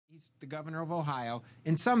He's the governor of Ohio.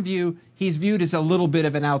 In some view, he's viewed as a little bit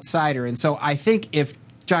of an outsider. And so I think if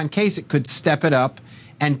John Kasich could step it up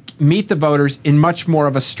and meet the voters in much more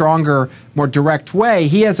of a stronger, more direct way,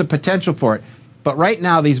 he has a potential for it. But right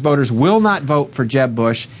now, these voters will not vote for Jeb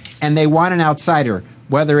Bush, and they want an outsider.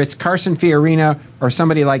 Whether it's Carson Fiorina or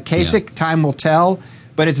somebody like Kasich, time will tell,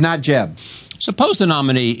 but it's not Jeb. Suppose the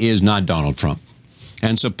nominee is not Donald Trump,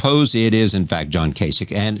 and suppose it is, in fact, John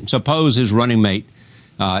Kasich, and suppose his running mate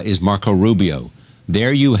is Marco Rubio.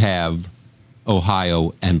 There you have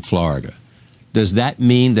Ohio and Florida. Does that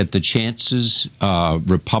mean that the chances of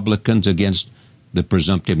Republicans against the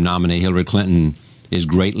presumptive nominee Hillary Clinton is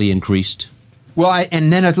greatly increased? Well,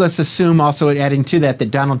 and then let's assume also adding to that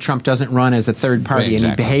Donald Trump doesn't run as a third party and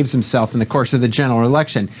he behaves himself in the course of the general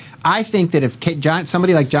election. I think that if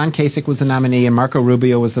somebody like John Kasich was the nominee and Marco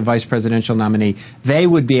Rubio was the vice presidential nominee, they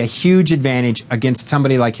would be a huge advantage against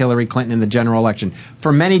somebody like Hillary Clinton in the general election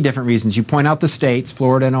for many different reasons. You point out the states,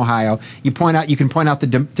 Florida and Ohio. You can point out the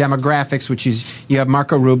demographics, which is you have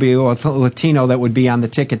Marco Rubio, a Latino that would be on the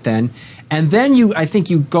ticket then. And then I think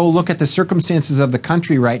you go look at the circumstances of the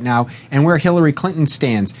country right now and where Hillary Clinton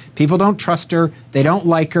stands. People don't trust her, they don't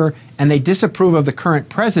like her, and they disapprove of the current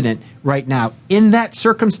president right now. In that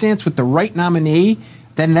circumstance with the right nominee,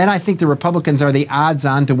 then I think the Republicans are the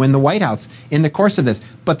odds-on to win the White House in the course of this.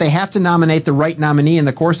 But they have to nominate the right nominee in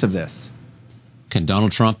the course of this. Can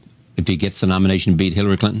Donald Trump, if he gets the nomination, beat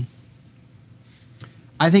Hillary Clinton?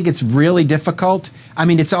 I think it's really difficult. I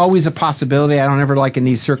mean, it's always a possibility. I don't ever like in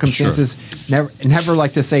these circumstances, never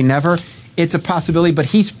like to say never. It's a possibility, but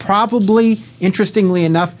he's probably, interestingly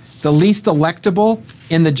enough, the least electable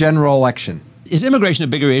in the general election. Is immigration a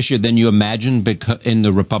bigger issue than you imagine in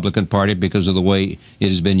the Republican Party because of the way it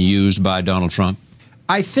has been used by Donald Trump?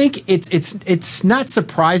 I think it's not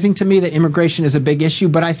surprising to me that immigration is a big issue,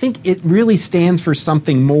 but I think it really stands for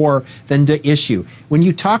something more than the issue. When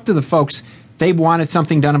you talk to the folks, they wanted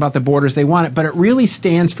something done about the borders. They want it, but it really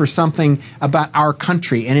stands for something about our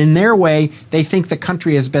country. And in their way, they think the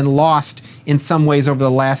country has been lost in some ways over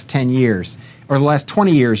the last 10 years or the last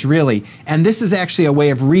 20 years, really. And this is actually a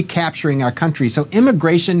way of recapturing our country. So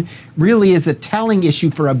immigration really is a telling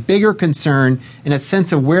issue for a bigger concern in a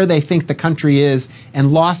sense of where they think the country is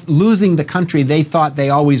and losing the country they thought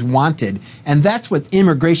they always wanted. And that's what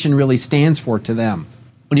immigration really stands for to them.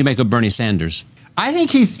 What do you make of Bernie Sanders? I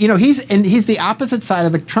think he's the opposite side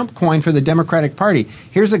of the Trump coin for the Democratic Party.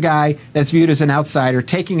 Here's a guy that's viewed as an outsider,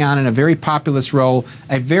 taking on in a very populist role,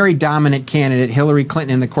 a very dominant candidate, Hillary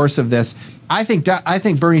Clinton, in the course of this. I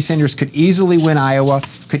think Bernie Sanders could easily win Iowa,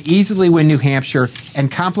 could easily win New Hampshire,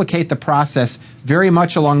 and complicate the process very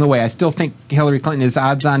much along the way. I still think Hillary Clinton is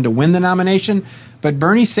odds-on to win the nomination, but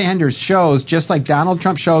Bernie Sanders shows, just like Donald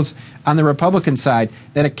Trump shows on the Republican side,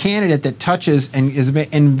 that a candidate that touches and is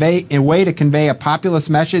a way to convey a populist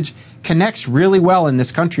message connects really well in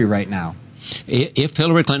this country right now. If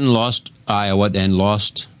Hillary Clinton lost Iowa and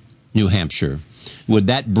lost New Hampshire, would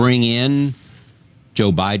that bring in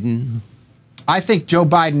Joe Biden? I think Joe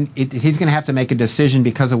Biden, he's going to have to make a decision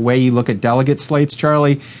because of the way you look at delegate slates,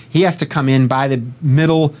 Charlie. He has to come in by the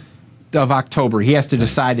middle of October. He has to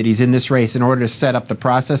decide that he's in this race in order to set up the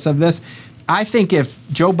process of this. I think if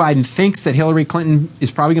Joe Biden thinks that Hillary Clinton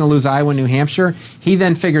is probably going to lose Iowa and New Hampshire, he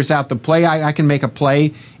then figures out the play. I can make a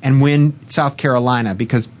play and win South Carolina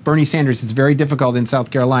because Bernie Sanders is very difficult in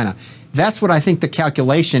South Carolina. That's what I think the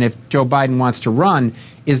calculation, if Joe Biden wants to run,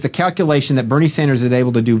 is the calculation that Bernie Sanders is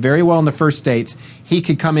able to do very well in the first states. He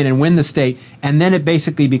could come in and win the state, and then it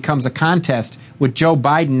basically becomes a contest with Joe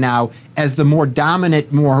Biden now as the more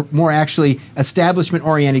dominant, more actually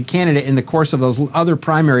establishment-oriented candidate in the course of those other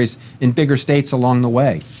primaries in bigger states along the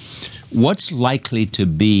way. What's likely to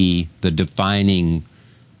be the defining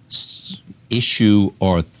issue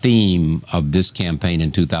or theme of this campaign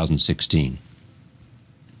in 2016?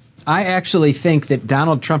 I actually think that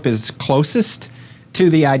Donald Trump is closest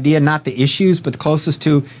to the idea, not the issues, but closest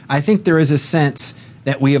to, I think there is a sense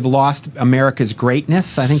that we have lost America's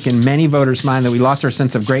greatness. I think in many voters' mind that we lost our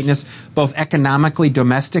sense of greatness, both economically,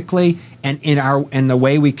 domestically, and in the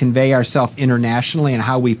way we convey ourselves internationally and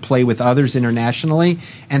how we play with others internationally.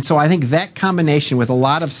 And so I think that combination with a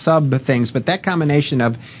lot of sub things, but that combination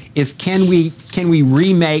of is can we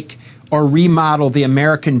remake or remodel the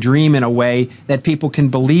American dream in a way that people can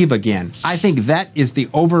believe again. I think that is the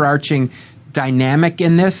overarching dynamic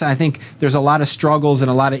in this. I think there's a lot of struggles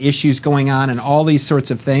and a lot of issues going on and all these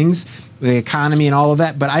sorts of things, the economy and all of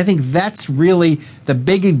that. But I think that's really the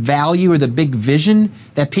big value or the big vision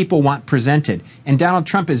that people want presented. And Donald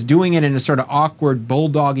Trump is doing it in a sort of awkward,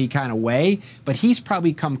 bulldoggy kind of way. But he's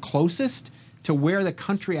probably come closest to where the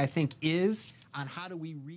country, I think, is on how do we